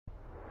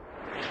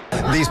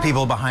These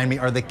people behind me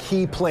are the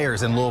key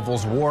players in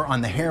Louisville's war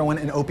on the heroin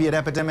and opiate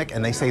epidemic,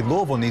 and they say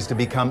Louisville needs to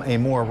become a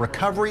more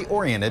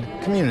recovery-oriented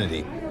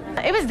community.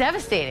 It was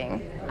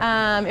devastating.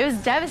 It was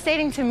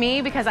devastating to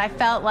me because I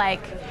felt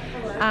like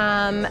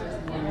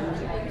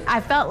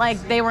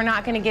they were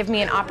not going to give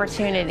me an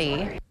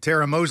opportunity.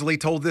 Tara Mosley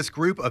told this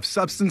group of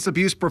substance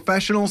abuse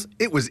professionals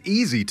it was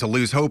easy to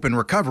lose hope in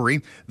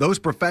recovery. Those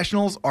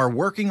professionals are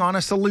working on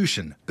a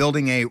solution,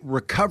 building a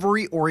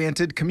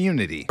recovery-oriented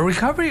community. A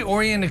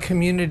recovery-oriented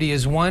community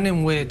is one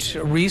in which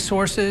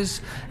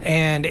resources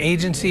and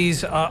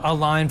agencies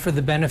align for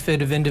the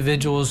benefit of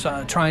individuals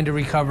trying to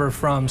recover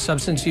from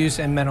substance use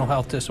and mental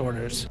health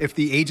disorders. If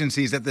the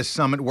agencies at this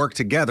summit work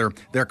together,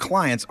 their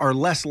clients are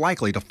less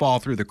likely to fall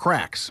through the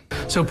cracks.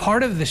 So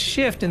part of the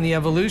shift in the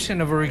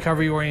evolution of a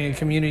recovery-oriented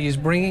community is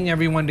bringing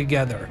everyone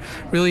together,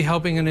 really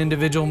helping an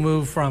individual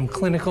move from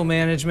clinical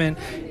management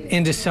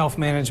into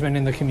self-management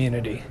in the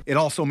community. It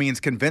also means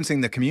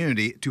convincing the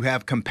community to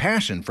have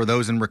compassion for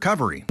those in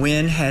recovery.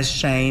 When has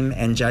shame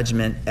and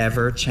judgment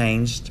ever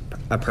changed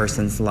a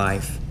person's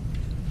life?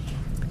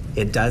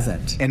 It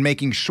doesn't. And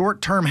making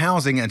short-term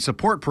housing and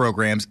support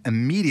programs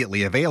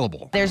immediately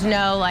available. There's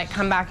no like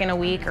come back in a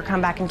week or come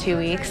back in 2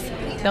 weeks.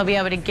 They'll be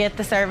able to get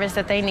the service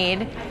that they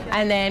need,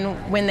 and then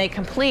when they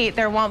complete,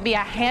 there won't be a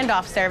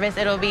handoff service.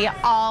 It'll be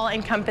all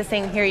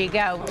encompassing, here you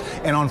go.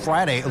 And on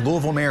Friday,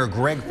 Louisville Mayor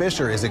Greg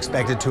Fisher is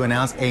expected to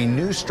announce a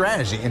new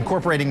strategy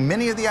incorporating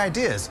many of the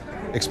ideas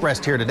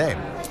expressed here today.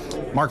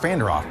 Mark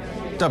Vanderhoff,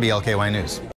 WLKY News.